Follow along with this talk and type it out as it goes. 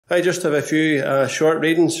I just have a few short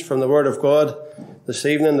readings from the Word of God this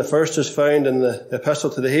evening. The first is found in the Epistle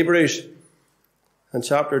to the Hebrews in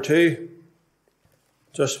chapter 2.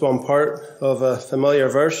 Just one part of a familiar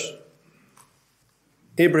verse.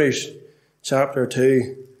 Hebrews chapter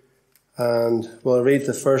 2, and we'll read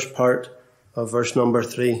the first part of verse number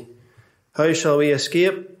 3. How shall we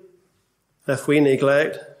escape if we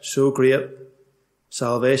neglect so great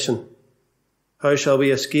salvation? How shall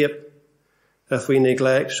we escape if we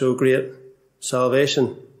neglect so great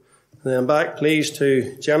salvation? And then back, please,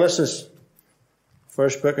 to Genesis.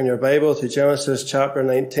 First book in your Bible, to Genesis chapter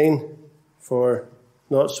 19, for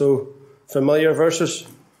not so familiar verses.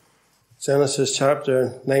 Genesis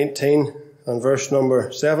chapter 19 and verse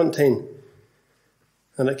number 17.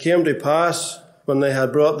 And it came to pass, when they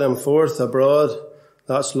had brought them forth abroad,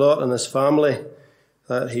 that's Lot and his family,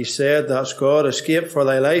 that he said, that's God, escape for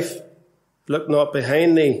thy life. Look not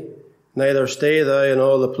behind thee, neither stay thou in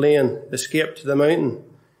all the plain. Escape to the mountain,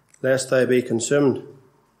 lest thou be consumed.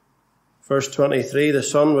 Verse 23, the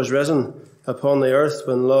sun was risen upon the earth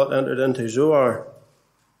when Lot entered into Zoar.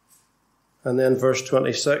 And then verse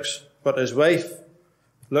 26, but his wife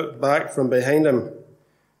looked back from behind him,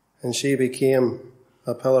 and she became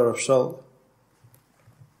a pillar of salt.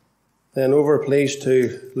 Then over, please,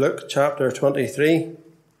 to Luke chapter 23.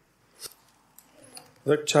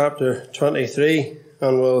 Luke chapter 23,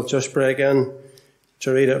 and we'll just break in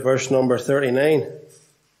to read at verse number 39.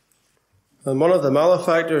 And one of the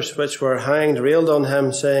malefactors which were hanged railed on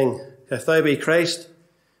him, saying, If thou be Christ,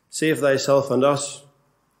 save thyself and us.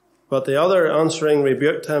 But the other answering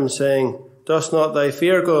rebuked him, saying, Dost not thou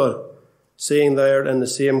fear God, seeing thou art in the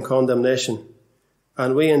same condemnation?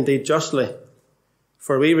 And we indeed justly,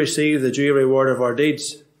 for we receive the due reward of our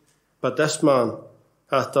deeds. But this man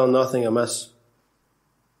hath done nothing amiss.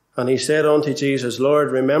 And he said unto Jesus,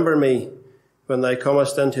 Lord, remember me when thou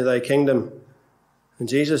comest into thy kingdom. And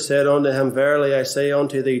Jesus said unto him, Verily I say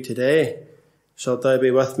unto thee, today shalt thou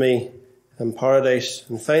be with me in paradise.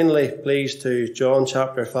 And finally, please, to John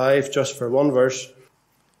chapter 5, just for one verse.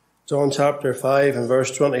 John chapter 5 and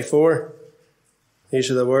verse 24.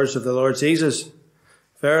 These are the words of the Lord Jesus.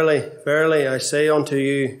 Verily, verily, I say unto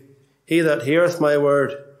you, he that heareth my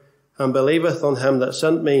word and believeth on him that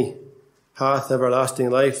sent me hath everlasting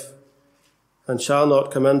life, and shall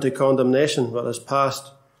not come into condemnation, but is passed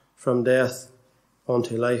from death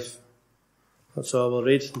unto life. That's all we'll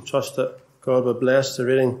read, and trust that God will bless the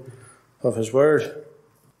reading of his word. It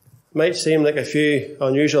might seem like a few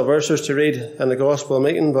unusual verses to read in the gospel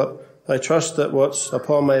meeting, but I trust that what's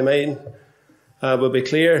upon my mind will be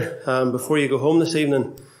clear before you go home this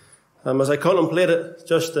evening. As I contemplated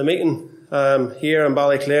just the meeting here in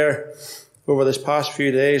Ballyclare over this past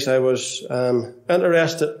few days, I was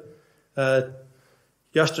interested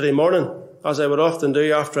yesterday morning, as I would often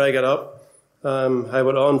do after I get up. I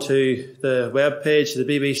went on to the web page of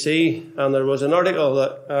the BBC, and there was an article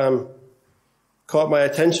that caught my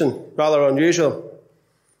attention, rather unusual.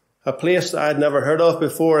 A place that I'd never heard of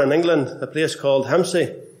before in England, a place called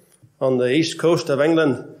Hampshire on the east coast of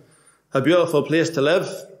England. A beautiful place to live.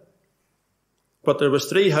 But there was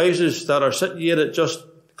 3 houses that are situated just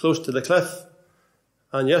close to the cliff.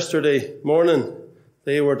 And yesterday morning,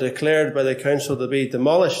 they were declared by the council to be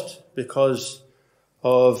demolished because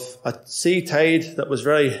of a sea tide that was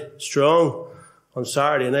very strong on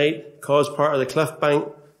Saturday night, caused part of the cliff bank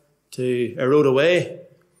to erode away.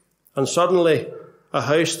 And suddenly, a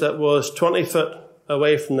house that was 20 foot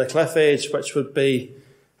away from the cliff edge, which would be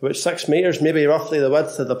about 6 metres, maybe roughly the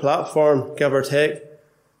width of the platform, give or take,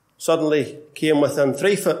 suddenly came within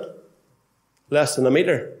 3 foot, less than a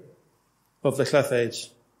metre, of the cliff edge,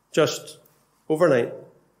 just overnight.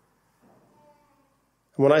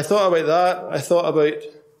 And when I thought about that, I thought about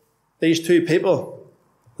these 2 people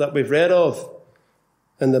that we've read of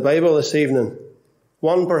in the Bible this evening.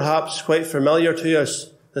 One perhaps quite familiar to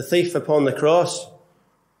us, the thief upon the cross,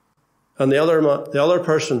 and the other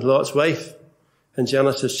person, Lot's wife, in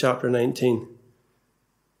Genesis chapter 19. You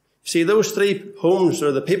see, those 3 homes,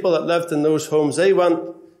 or the people that lived in those homes, they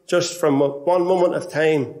went just from one moment of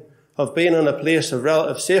time of being in a place of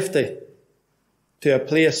relative safety to a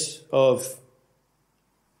place of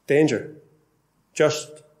danger,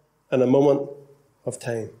 just in a moment of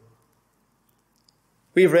time.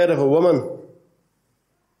 We've read of a woman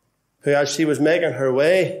who, as she was making her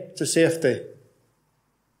way to safety,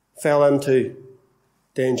 fell into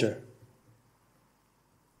danger.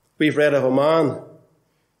 We've read of a man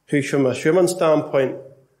who, from a human standpoint,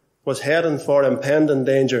 was heading for impending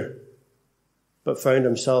danger, but found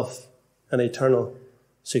himself in eternal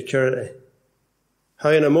security. How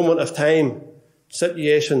in a moment of time,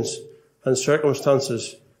 situations and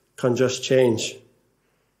circumstances can just change.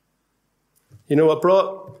 You know,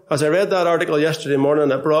 as I read that article yesterday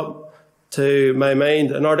morning, it brought to my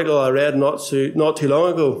mind an article I read not too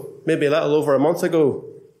long ago, maybe a little over a month ago,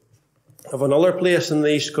 of another place in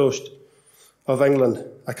the east coast of England.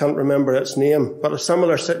 I can't remember its name, but a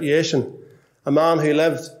similar situation. A man who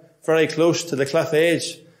lived very close to the cliff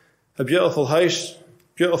edge, a beautiful house,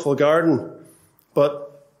 beautiful garden,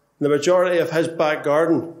 but the majority of his back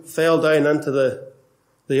garden fell down into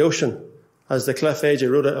the ocean as the cliff edge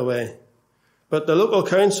eroded away. But the local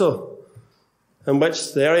council,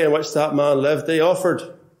 the area in which that man lived, they offered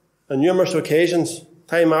on numerous occasions,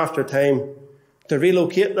 time after time, to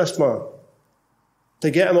relocate this man, to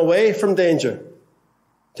get him away from danger,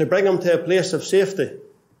 to bring him to a place of safety.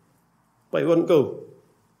 But he wouldn't go.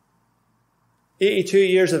 82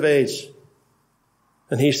 years of age.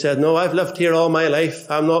 And he said, no, I've lived here all my life.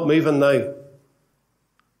 I'm not moving now.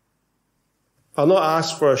 I'll not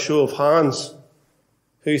ask for a show of hands.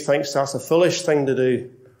 Who thinks that's a foolish thing to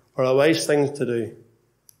do or a wise thing to do?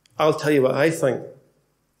 I'll tell you what I think.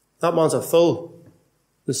 That man's a fool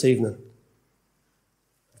this evening.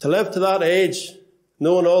 To live to that age,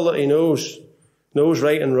 knowing all that he knows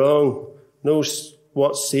right and wrong, knows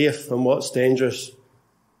what's safe and what's dangerous.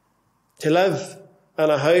 To live in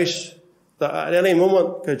a house that at any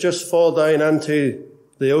moment could just fall down into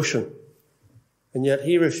the ocean. And yet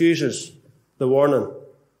he refuses the warning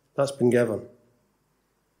that's been given.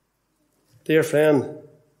 Dear friend,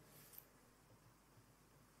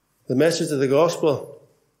 the message of the gospel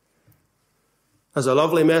is a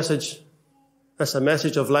lovely message. It's a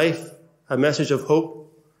message of life, a message of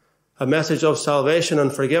hope, a message of salvation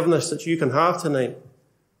and forgiveness that you can have tonight.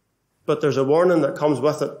 But there's a warning that comes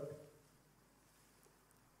with it.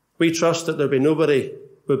 We trust that nobody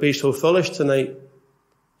would be so foolish tonight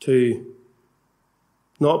to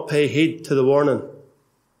not pay heed to the warning,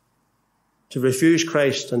 to refuse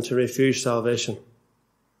Christ and to refuse salvation.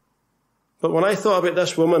 But when I thought about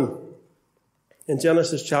this woman in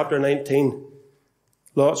Genesis chapter 19,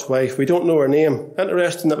 Lot's wife, we don't know her name.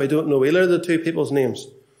 Interesting that we don't know either of the two people's names.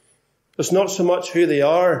 It's not so much who they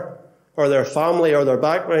are or their family or their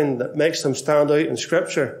background that makes them stand out in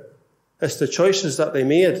Scripture. It's the choices that they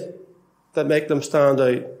made that make them stand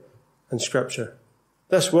out in Scripture.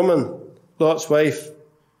 This woman, Lot's wife,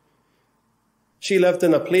 she lived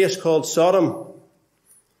in a place called Sodom,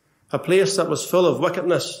 a place that was full of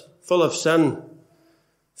wickedness, full of sin,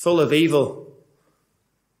 full of evil.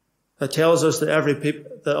 It tells us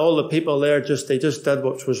that all the people there they just did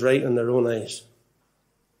what was right in their own eyes.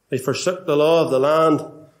 They forsook the law of the land,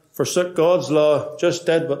 forsook God's law, just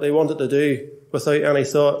did what they wanted to do without any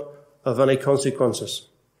thought of any consequences.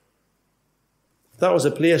 That was a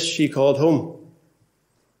place she called home.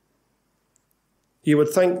 You would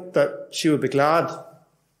think that she would be glad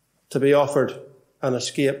to be offered an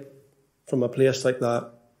escape from a place like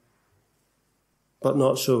that. But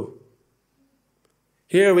not so.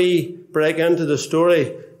 Here we break into the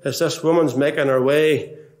story as this woman's making her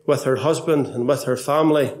way with her husband and with her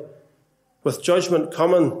family. With judgment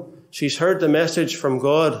coming, she's heard the message from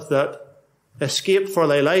God that escape for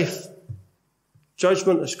thy life.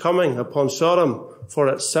 Judgment is coming upon Sodom for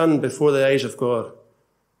its sin before the eyes of God.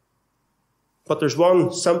 But there's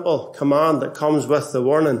one simple command that comes with the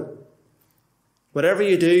warning. Whatever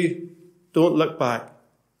you do, don't look back.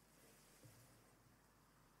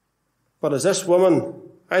 But as this woman,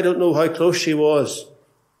 I don't know how close she was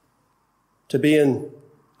to being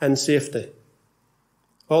in safety.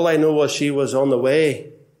 All I know was she was on the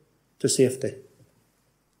way to safety.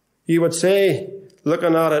 You would say,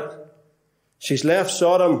 looking at it, she's left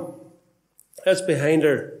Sodom. It's behind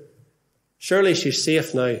her. Surely she's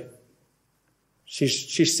safe now.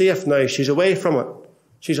 She's safe now. She's away from it.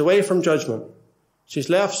 She's away from judgment. She's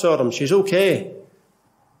left Sodom. She's okay.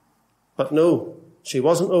 But no, she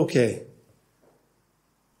wasn't okay.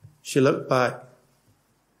 She looked back.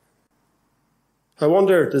 I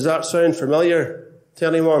wonder, does that sound familiar to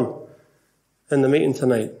anyone in the meeting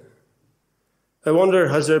tonight? I wonder,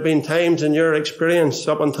 has there been times in your experience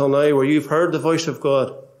up until now where you've heard the voice of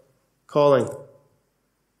God calling?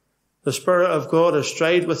 The Spirit of God has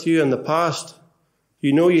strayed with you in the past.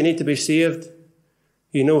 You know you need to be saved.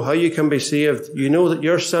 You know how you can be saved. You know that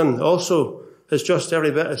your sin also is just every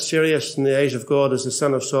bit as serious in the eyes of God as the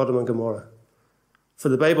sin of Sodom and Gomorrah. For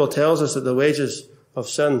the Bible tells us that the wages of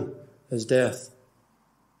sin is death.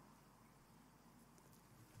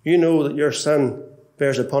 You know that your sin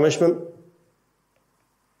bears a punishment.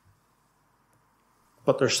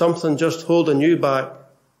 But there's something just holding you back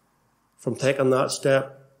from taking that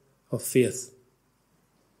step of faith.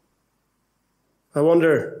 I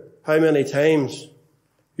wonder how many times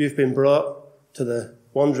you've been brought to the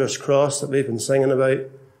wondrous cross that we've been singing about.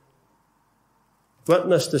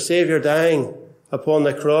 Witness the Saviour dying upon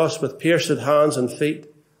the cross with pierced hands and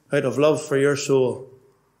feet out of love for your soul.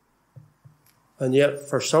 And yet,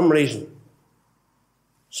 for some reason,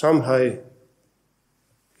 somehow,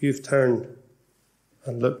 you've turned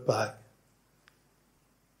and looked back.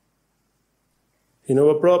 You know,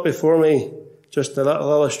 it brought before me just a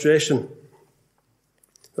little illustration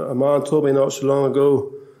that a man told me not so long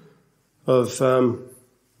ago of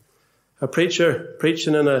a preacher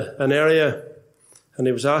preaching in an area, and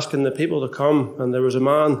he was asking the people to come, and there was a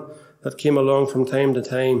man that came along from time to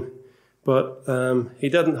time, but he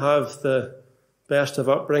didn't have the best of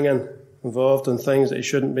upbringing, involved in things that he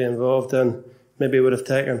shouldn't be involved in. Maybe he would have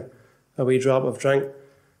taken a wee drop of drink.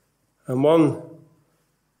 And one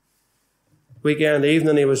weekend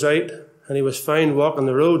evening he was out and he was found walking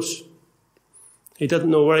the roads. He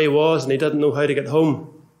didn't know where he was and he didn't know how to get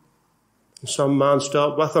home. And some man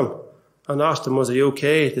stopped with him and asked him, was he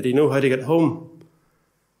okay? Did he know how to get home?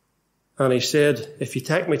 And he said, if you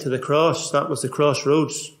take me to the cross, that was the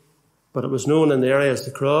crossroads, but it was known in the area as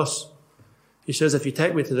the cross. He says, if you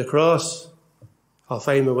take me to the cross, I'll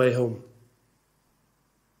find my way home.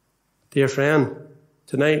 Dear friend,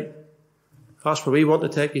 tonight, that's where we want to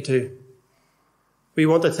take you to. We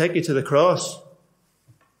want to take you to the cross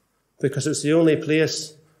because it's the only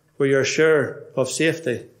place where you're sure of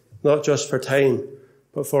safety, not just for time,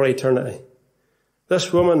 but for eternity.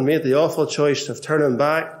 This woman made the awful choice of turning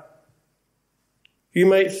back. You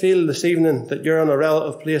might feel this evening that you're in a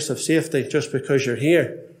relative place of safety just because you're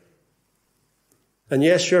here. And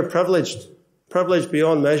yes, you're privileged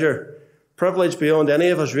beyond measure, privileged beyond any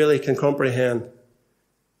of us really can comprehend.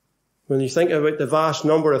 When you think about the vast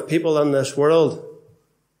number of people in this world,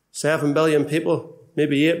 7 billion people,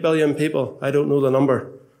 maybe 8 billion people, I don't know the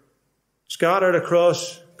number, scattered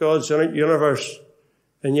across God's universe,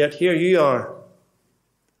 and yet here you are,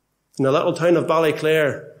 in the little town of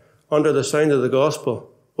Ballyclare, under the sound of the gospel.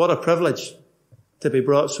 What a privilege to be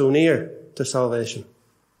brought so near to salvation.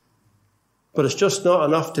 But it's just not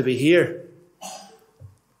enough to be here.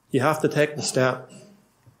 You have to take the step.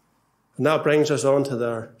 And that brings us on to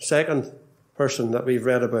our second person that we've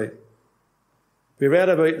read about. We read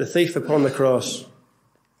about the thief upon the cross.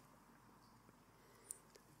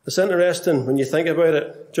 It's interesting when you think about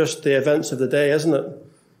it, just the events of the day, isn't it,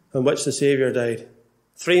 in which the Saviour died.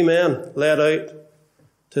 3 men led out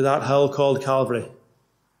to that hill called Calvary.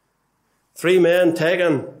 3 men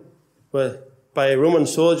taken by Roman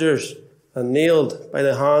soldiers and nailed by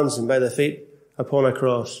the hands and by the feet upon a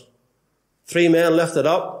cross. 3 men lifted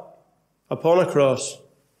up upon a cross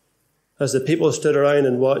as the people stood around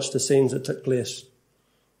and watched the scenes that took place.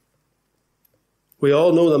 We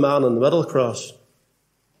all know the man on the middle cross.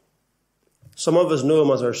 Some of us know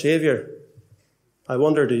him as our Saviour. I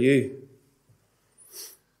wonder, do you?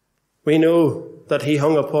 We know that he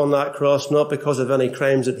hung upon that cross not because of any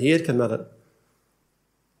crimes that he had committed,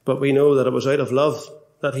 but we know that it was out of love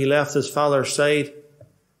that he left his Father's side,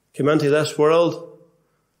 came into this world,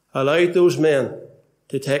 allowed those men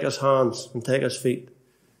to take his hands and take his feet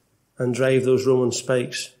and drive those Roman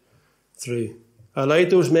spikes through.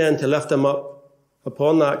 Allowed those men to lift him up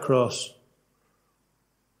upon that cross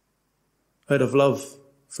out of love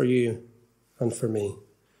for you and for me.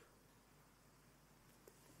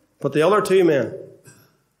 But the other 2 men,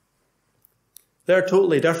 they're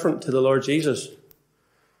totally different to the Lord Jesus.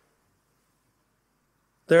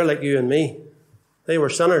 They're like you and me. They were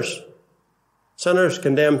sinners. Sinners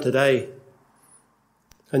condemned to die.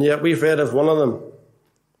 And yet we've read of one of them.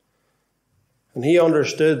 And he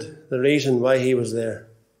understood the reason why he was there.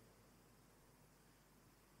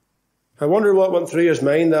 I wonder what went through his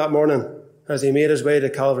mind that morning as he made his way to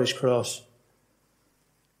Calvary's cross.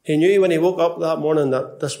 He knew when he woke up that morning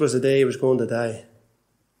that this was the day he was going to die.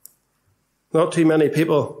 Not too many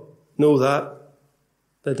people know that,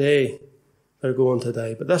 the day they're going to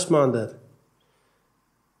die. But this man did.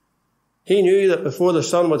 He knew that before the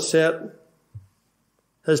sun would set,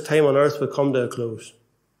 his time on earth would come to a close.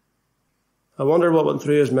 I wonder what went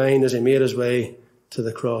through his mind as he made his way to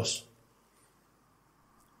the cross.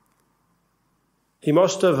 He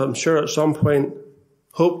must have, I'm sure, at some point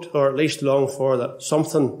hoped, or at least longed for, that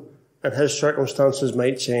something in his circumstances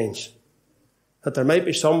might change. That there might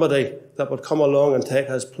be somebody that would come along and take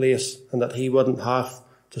his place, and that he wouldn't have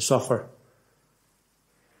to suffer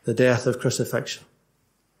the death of crucifixion.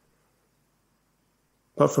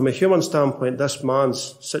 But from a human standpoint, this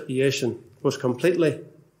man's situation was completely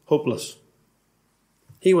hopeless.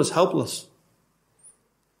 He was helpless.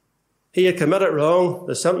 He had committed wrong.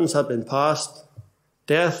 The sentence had been passed.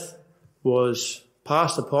 Death was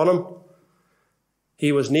passed upon him.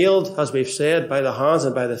 He was nailed, as we've said, by the hands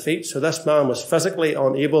and by the feet, so this man was physically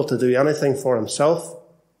unable to do anything for himself.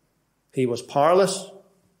 He was powerless,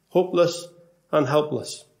 hopeless, and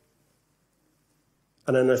helpless.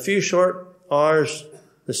 And in a few short hours,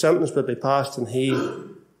 the sentence would be passed and he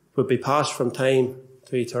would be passed from time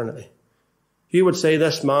to eternity. You would say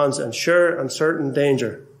this man's in sure and certain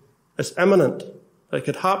danger. It's imminent. It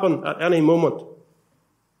could happen at any moment.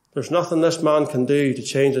 There's nothing this man can do to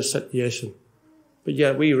change his situation. But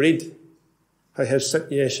yet we read how his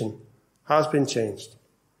situation has been changed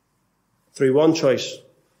through one choice.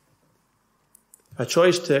 A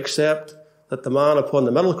choice to accept that the man upon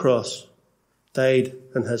the middle cross died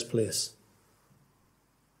in his place.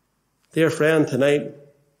 Dear friend, tonight,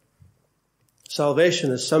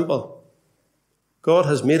 salvation is simple. God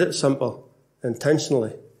has made it simple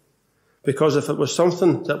intentionally. Because if it was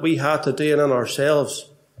something that we had to do in ourselves,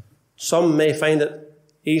 some may find it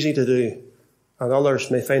easy to do and others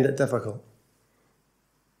may find it difficult.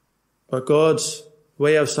 But God's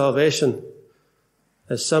way of salvation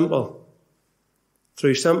is simple.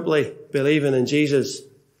 Through simply believing in Jesus,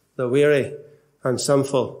 the weary and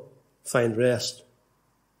sinful find rest.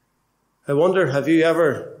 I wonder, have you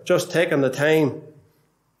ever just taken the time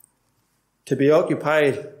to be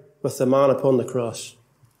occupied with the man upon the cross?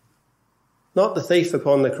 Not the thief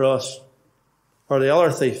upon the cross, or the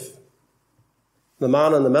other thief, the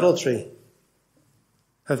man in the middle tree.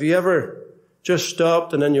 Have you ever just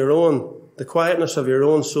stopped and in the quietness of your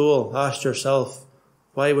own soul, asked yourself,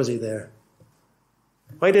 why was he there?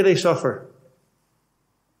 Why did he suffer?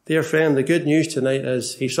 Dear friend, the good news tonight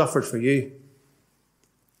is he suffered for you.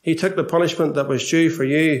 He took the punishment that was due for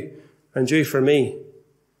you and due for me.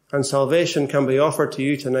 And salvation can be offered to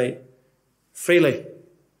you tonight freely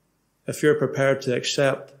if you're prepared to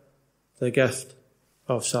accept the gift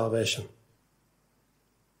of salvation.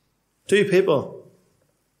 Two people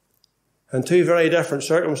in two very different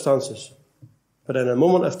circumstances, but in a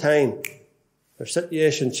moment of time, their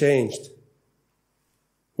situation changed.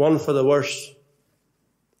 One for the worse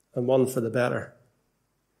and one for the better.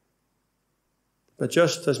 But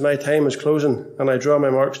just as my time is closing and I draw my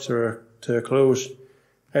marks to a close,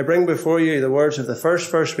 I bring before you the words of the first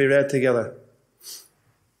verse we read together.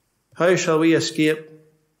 How shall we escape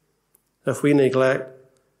if we neglect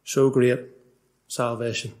so great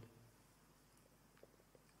salvation?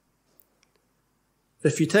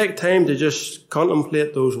 If you take time to just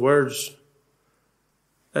contemplate those words,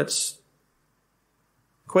 it's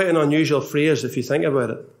quite an unusual phrase if you think about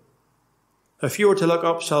it. If you were to look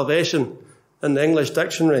up salvation in the English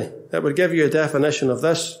dictionary, it would give you a definition of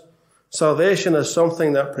this. Salvation is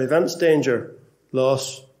something that prevents danger,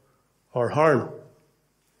 loss, or harm.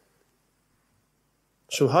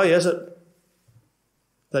 So how is it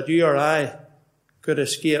that you or I could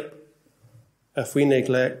escape if we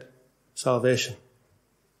neglect salvation?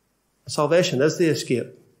 Salvation is the escape.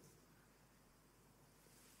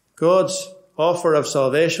 God's offer of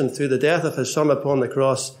salvation through the death of his Son upon the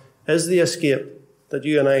cross is the escape that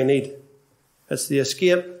you and I need. It's the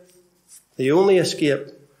escape, the only escape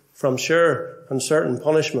from sure and certain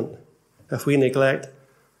punishment if we neglect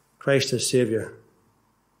Christ as Saviour.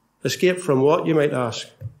 Escape from what, you might ask?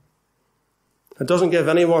 It doesn't give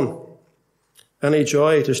anyone any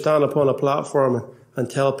joy to stand upon a platform and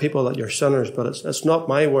tell people that you're sinners, but it's not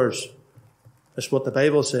my words. It's what the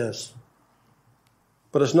Bible says.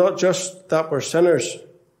 But it's not just that we're sinners.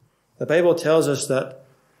 The Bible tells us that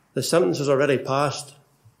the sentence is already passed.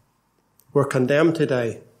 We're condemned to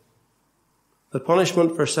die. The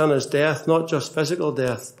punishment for sin is death, not just physical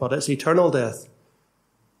death, but it's eternal death.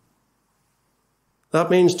 That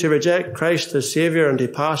means to reject Christ as Saviour and to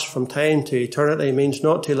pass from time to eternity means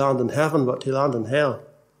not to land in heaven, but to land in hell,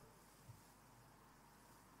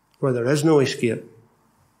 where there is no escape.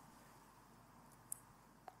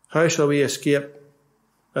 How shall we escape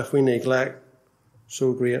if we neglect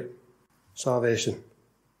so great salvation?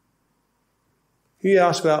 You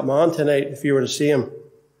ask that man tonight, if you were to see him,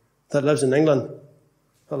 that lives in England,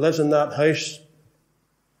 that lives in that house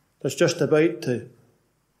that's just about to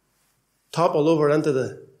topple over into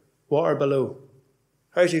the water below.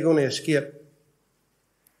 How's he going to escape?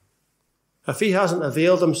 If he hasn't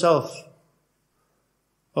availed himself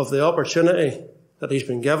of the opportunity that he's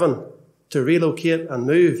been given to relocate and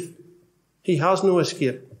move, he has no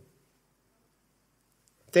escape.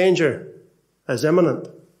 Danger is imminent,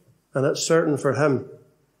 and it's certain for him.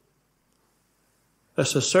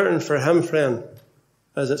 It's as certain for him, friend,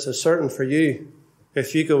 as it's as certain for you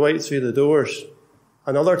if you go out through the doors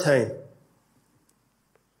another time,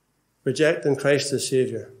 rejecting Christ as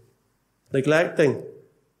Saviour, neglecting,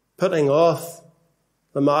 putting off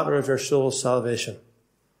the matter of your soul's salvation.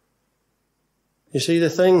 You see, the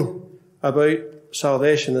thing about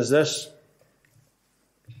salvation is this.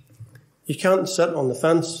 You can't sit on the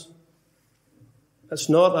fence. It's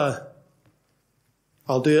not a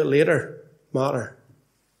I'll do it later matter.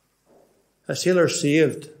 It's either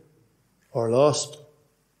saved or lost.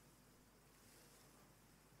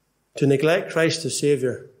 To neglect Christ as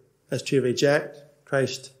Saviour is to reject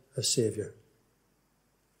Christ as Saviour.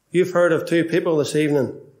 You've heard of two people this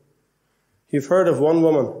evening. You've heard of one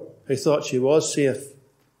woman who thought she was safe,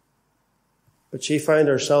 but she found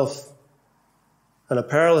herself in a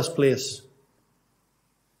perilous place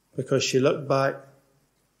because she looked back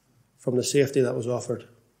from the safety that was offered.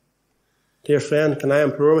 Dear friend, can I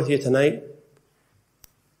implore with you tonight,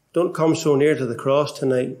 don't come so near to the cross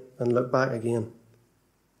tonight and look back again.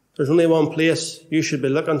 There's only one place you should be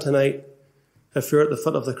looking tonight if you're at the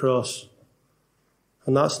foot of the cross,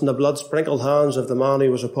 and that's in the blood-sprinkled hands of the man who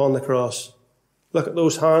was upon the cross. Look at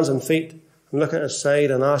those hands and feet and look at his side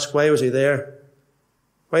and ask, why was he there?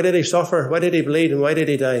 Why did he suffer? Why did he bleed? And why did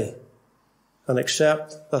he die? And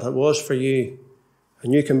accept that it was for you,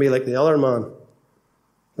 and you can be like the other man,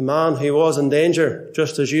 the man who was in danger,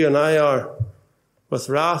 just as you and I are, with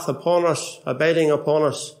wrath upon us, abiding upon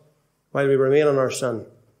us, while we remain in our sin.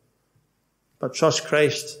 But trust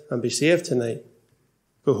Christ and be saved tonight.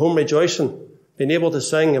 Go home rejoicing, being able to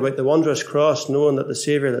sing about the wondrous cross, knowing that the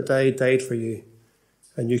Saviour that died for you,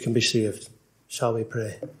 and you can be saved. Shall we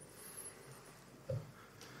pray?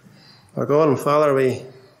 Our God and Father, we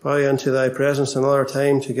bow into thy presence another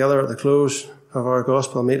time together at the close of our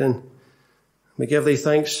gospel meeting. We give thee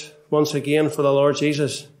thanks once again for the Lord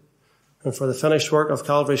Jesus and for the finished work of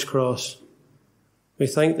Calvary's cross. We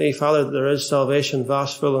thank thee, Father, that there is salvation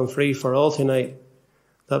vast, full and free for all tonight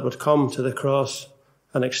that would come to the cross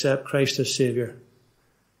and accept Christ as Saviour.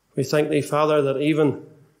 We thank thee, Father, that even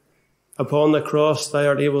upon the cross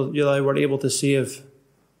thou wert able to save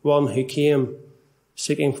one who came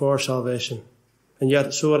seeking for salvation. And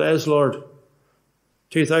yet so it is, Lord,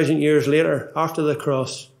 2,000 years later, after the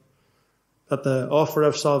cross, that the offer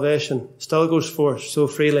of salvation still goes forth so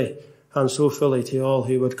freely and so fully to all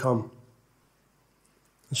who would come.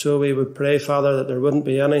 And so we would pray, Father, that there wouldn't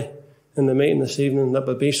be any in the meeting this evening that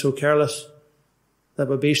would be so careless, that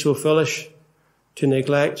would be so foolish to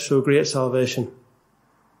neglect so great salvation,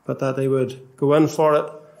 but that they would go in for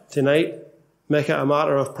it tonight, make it a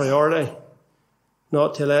matter of priority,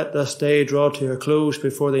 not to let this day draw to a close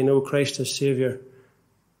before they know Christ as Saviour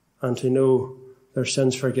and to know their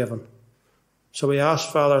sins forgiven. So we ask,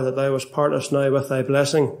 Father, that thou wouldst part us now with thy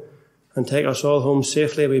blessing and take us all home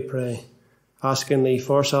safely, we pray, asking thee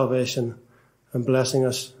for salvation and blessing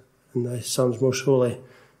us in thy Son's most holy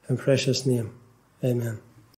and precious name. Amen.